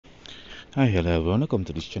Hi, hello everyone, welcome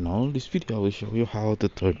to this channel. This video I will show you how to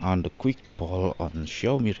turn on the quick poll on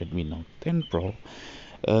Xiaomi Redmi Note 10 Pro.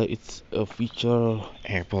 It's a feature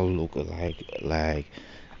Apple look like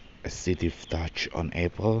Assistive touch on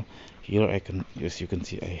Apple. Here I can, as you can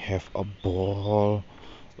see, I have a ball,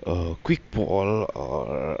 quick poll,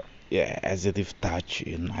 or yeah, Assistive touch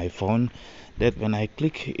in iPhone. That when I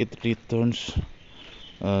click, it returns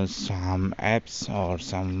some apps or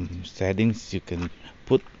some settings you can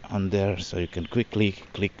put on there, so you can quickly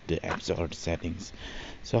click the apps or the settings.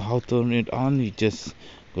 So how to turn it on? You just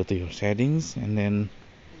go to your settings and then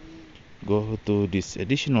go to this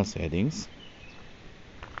additional settings.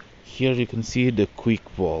 Here you can see the quick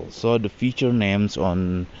ball. So the feature names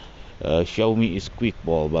on Xiaomi is quick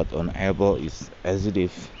ball, but on Apple is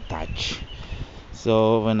Assistive touch.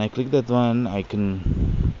 So when I click that one, I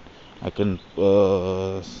can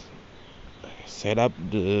set up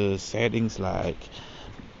the settings, like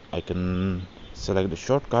I can select the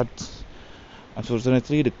shortcuts.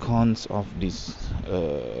 Unfortunately, the cons of this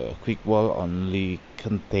quick wall only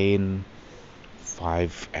contain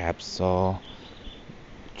 5 apps, so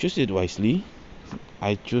choose it wisely.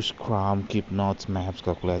 I choose Chrome, Keep Notes, Maps,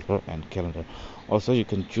 Calculator, and Calendar. Also, you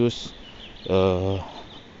can choose uh,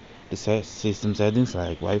 the system settings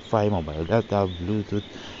like Wi-Fi, mobile data, Bluetooth,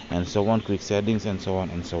 and so on, quick settings, and so on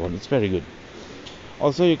and so on. It's very good.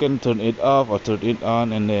 Also, you can turn it off or turn it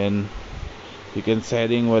on, and then you can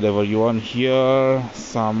setting whatever you want here.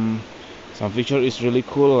 Some feature is really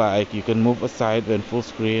cool, like you can move aside when full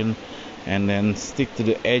screen and then stick to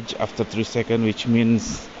the edge after 3 seconds, which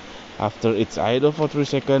means after it's idle for 3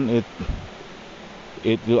 seconds,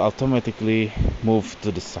 it will automatically move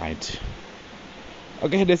to the side.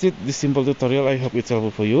 Okay, that's it, this simple tutorial. I hope it's helpful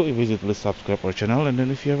for you. If you did, please subscribe our channel, and then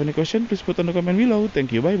if you have any question, please put on the comment below.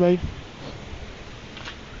 Thank you, bye bye.